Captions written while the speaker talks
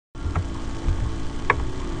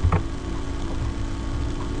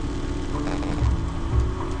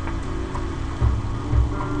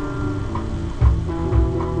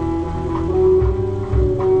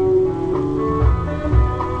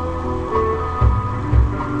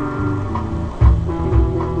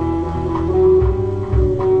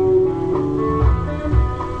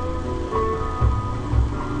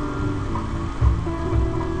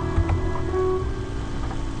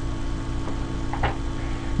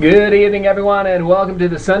Good evening, everyone, and welcome to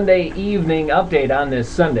the Sunday evening update on this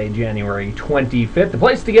Sunday, January 25th. The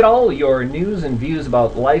place to get all your news and views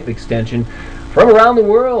about life extension from around the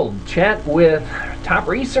world. Chat with top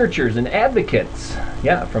researchers and advocates,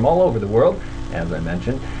 from all over the world, as I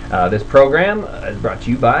mentioned. This program is brought to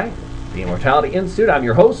you by the Immortality Institute. I'm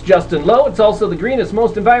your host, Justin Lowe. It's also the greenest,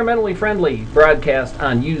 most environmentally friendly broadcast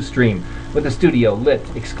on Ustream, with the studio lit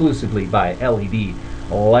exclusively by LED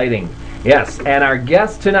lighting. Yes, and our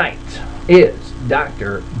guest tonight is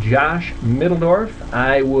Dr. Josh Mitteldorf.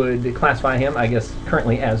 I would classify him, I guess,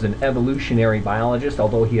 currently as an evolutionary biologist,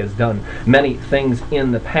 although he has done many things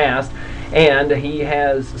in the past. And he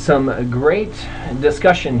has some great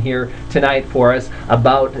discussion here tonight for us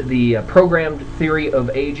about the programmed theory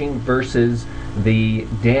of aging versus the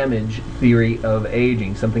damage theory of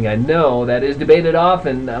aging, something I know that is debated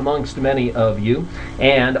often amongst many of you.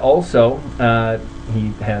 And also, he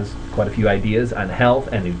has quite a few ideas on health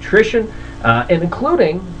and nutrition, and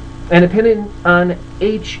including an opinion on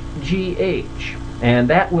HGH. And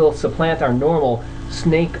that will supplant our normal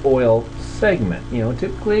snake oil segment. You know,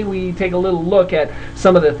 typically we take a little look at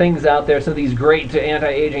some of the things out there, some of these great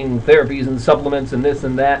anti-aging therapies and supplements and this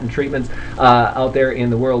and that and treatments out there in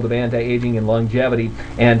the world of anti-aging and longevity,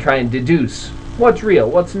 and try and deduce what's real,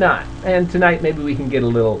 what's not. And tonight maybe we can get a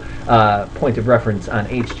little point of reference on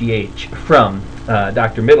HGH from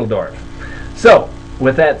Dr. Mitteldorf. So,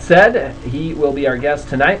 with that said, he will be our guest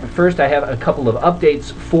tonight. But first, I have a couple of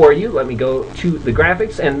updates for you. Let me go to the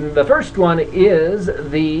graphics. And the first one is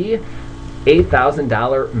the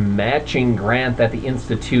 $8,000 matching grant that the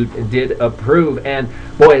Institute did approve. And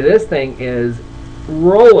boy, this thing is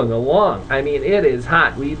rolling along. I mean, it is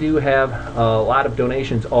hot. We do have a lot of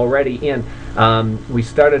donations already in. We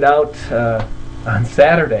started out on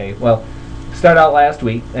Saturday. Well, started out last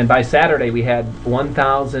week, and by Saturday we had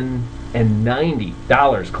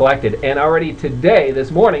 $1,090 collected, and already today,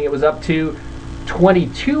 this morning, it was up to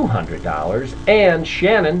 $2,200. And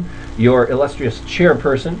Shannon, your illustrious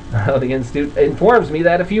chairperson of the Institute, informs me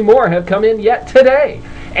that a few more have come in yet today.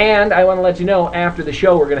 And I want to let you know, after the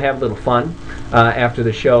show, we're going to have a little fun. After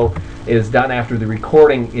the show is done, after the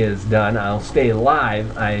recording is done, I'll stay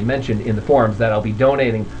live. I mentioned in the forums that I'll be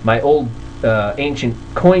donating my old ancient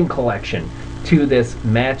coin collection to this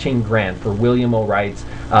matching grant for William O'Reitz,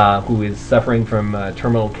 who is suffering from a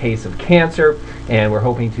terminal case of cancer, and we're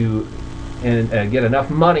hoping to get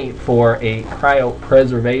enough money for a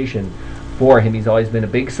cryopreservation for him. He's always been a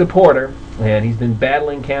big supporter, and he's been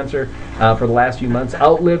battling cancer for the last few months,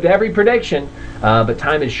 outlived every prediction, but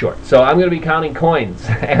time is short. So I'm going to be counting coins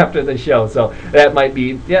after the show, so that might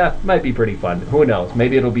be pretty fun. Who knows?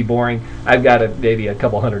 Maybe it'll be boring. I've got maybe a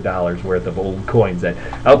couple $100 worth of old coins that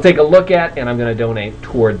I'll take a look at, and I'm going to donate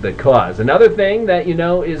toward the cause. Another thing that you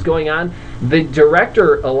know is going on, the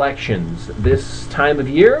director elections. This time of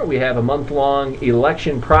year, we have a month-long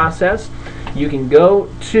election process. You can go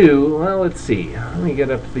to, well, let's see. Let me get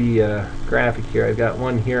up the graphic here. I've got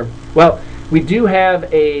one here. Well, we do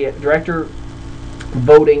have a director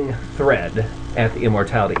voting thread at the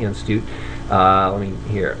Immortality Institute.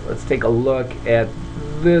 Let's take a look at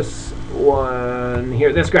this one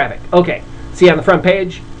here, this graphic. Okay, see on the front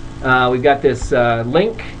page, we've got this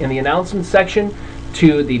link in the announcements section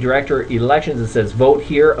to the director elections. It says vote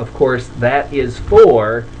here. Of course, that is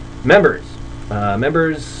for members.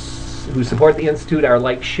 Members who support the Institute are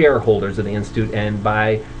like shareholders of the Institute, and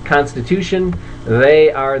by constitution,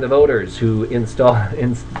 they are the voters who install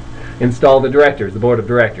the directors, the board of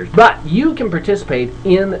directors. But you can participate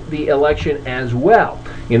in the election as well.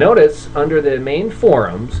 You notice under the main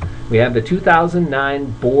forums, we have the 2009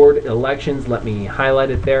 board elections. Let me highlight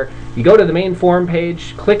it there. You go to the main forum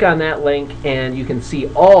page, click on that link, and you can see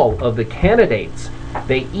all of the candidates.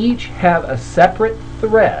 They each have a separate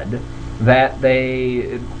thread that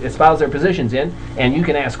they espouse their positions in, and you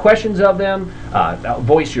can ask questions of them,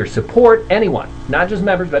 voice your support. Anyone, not just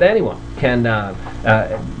members, but anyone can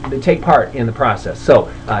take part in the process. So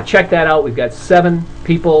check that out. We've got 7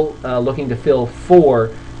 people looking to fill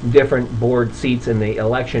 4 different board seats, and the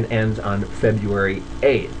election ends on February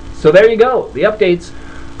 8th. So there you go, the updates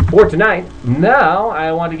for tonight. Now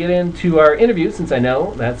I want to get into our interview, since I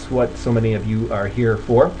know that's what so many of you are here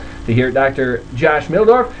for, to hear Dr. Josh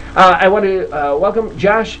Mitteldorf. I want to welcome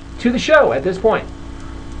Josh to the show at this point.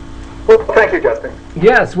 Well, thank you, Justin.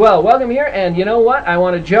 Yes, well, welcome here, and you know what? I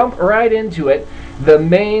want to jump right into it. The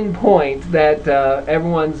main point that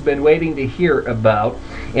everyone's been waiting to hear about,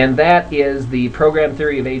 and that is the program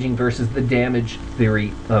theory of aging versus the damage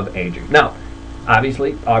theory of aging. Now,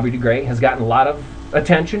 obviously, Aubrey de Grey has gotten a lot of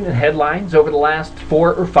attention and headlines over the last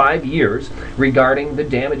 4 or 5 years regarding the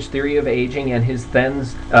damage theory of aging and his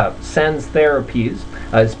SENS therapies,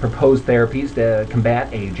 his proposed therapies to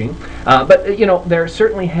combat aging. But you know, there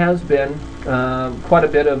certainly has been quite a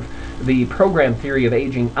bit of the program theory of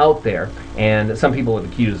aging out there, and some people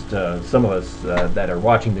have accused some of us that are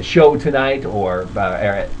watching the show tonight or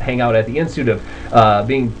hang out at the Institute of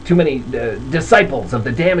being too many disciples of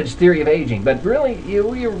the damage theory of aging. But really,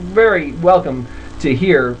 you're very welcome to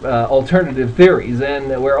hear alternative theories, and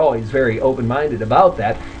we're always very open-minded about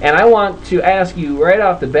that. And I want to ask you right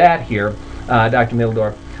off the bat here, Dr.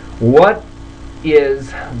 Mitteldorf, what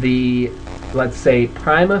is the, let's say,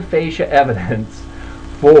 prima facie evidence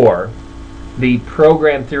for the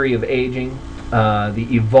program theory of aging, the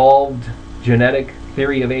evolved genetic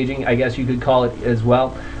theory of aging, I guess you could call it as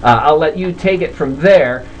well. I'll let you take it from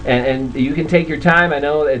there, and you can take your time. I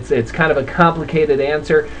know it's kind of a complicated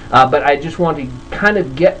answer, but I just want to kind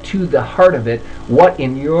of get to the heart of it. What,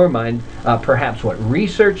 in your mind, perhaps what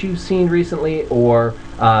research you've seen recently, or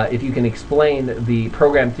if you can explain the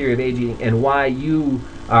program theory of aging and why you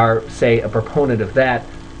are, say, a proponent of that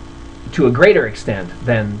to a greater extent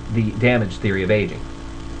than the damage theory of aging.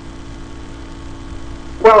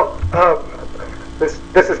 Well,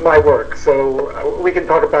 this is my work, so we can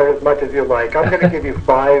talk about it as much as you like. I'm going to give you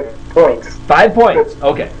 5 points. 5 points.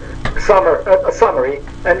 Okay. A summary,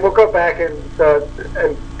 and we'll go back and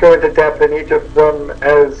go into depth in each of them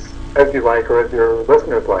as you like, or as your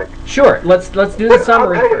listeners like. Sure. Let's do the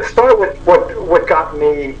summary first. Start with what got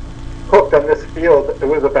me hooked on this field. It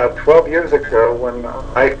was about 12 years ago when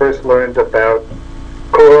I first learned about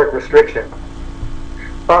caloric restriction.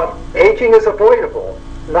 Aging is avoidable.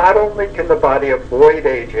 Not only can the body avoid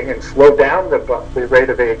aging and slow down the rate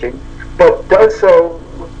of aging, but does so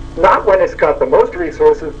not when it's got the most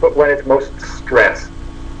resources, but when it's most stressed.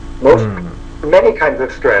 Many kinds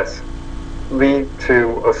of stress lead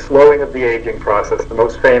to a slowing of the aging process. The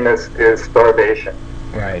most famous is starvation.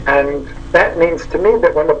 Right. And that means to me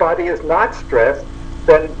that when the body is not stressed,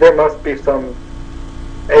 then there must be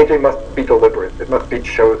aging must be deliberate. It must be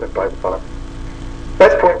chosen by the body.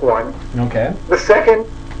 That's point one. Okay. The second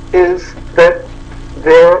is that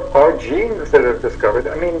there are genes that are discovered.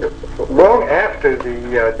 I mean, long after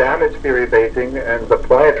the damage theory of aging and the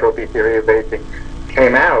pleiotropy theory of aging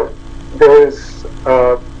came out, there's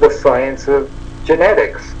the science of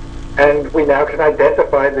genetics. And we now can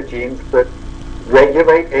identify the genes that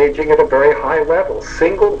regulate aging at a very high level.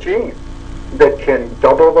 Single genes that can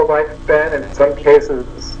double the lifespan, in some cases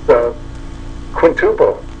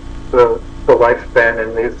quintuple the lifespan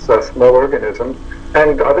in these small organisms,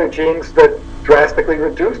 and other genes that drastically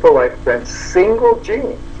reduce the lifespan. Single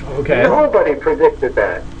genes. Okay. Nobody predicted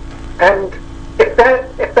that. And if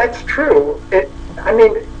that's true,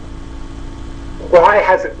 why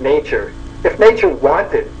hasn't nature? If nature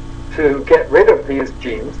wanted to get rid of these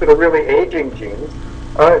genes that are really aging genes,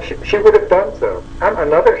 she would have done so. And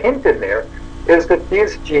another hint in there is that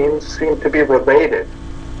these genes seem to be related.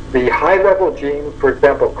 The high-level gene, for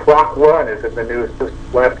example, CLOC1 is in the news just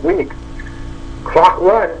last week.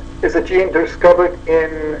 CLOC1 is a gene discovered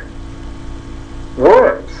in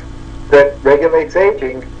worms that regulates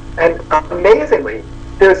aging, and amazingly,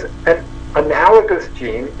 there's an analogous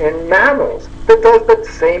gene in mammals that does the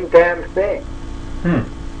same damn thing.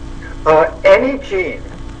 Any gene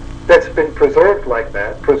that's been preserved like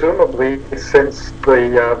that, presumably since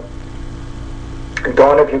the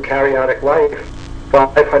dawn of eukaryotic life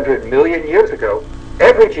 500 million years ago,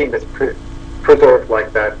 every gene that's preserved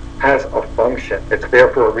like that has a function. It's there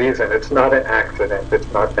for a reason. It's not an accident. It's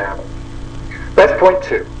not damage. That's point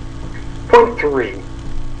two. Point three.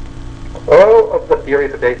 All of the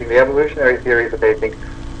theories of aging, the evolutionary theories of aging,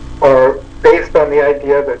 are based on the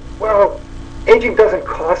idea that, well, aging doesn't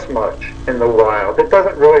cost much in the wild. It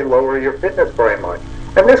doesn't really lower your fitness very much.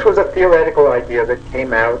 And this was a theoretical idea that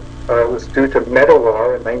came out. It was due to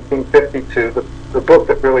Mitteldorf in 1952, the book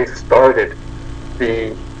that really started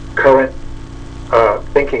the current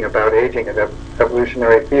thinking about aging in the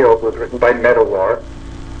evolutionary field was written by Mitteldorf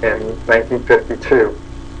in 1952.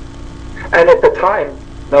 And at the time,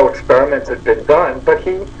 no experiments had been done, but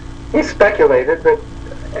he speculated that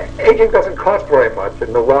aging doesn't cost very much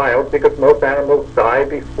in the wild because most animals die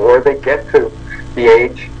before they get to the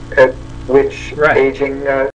age at which aging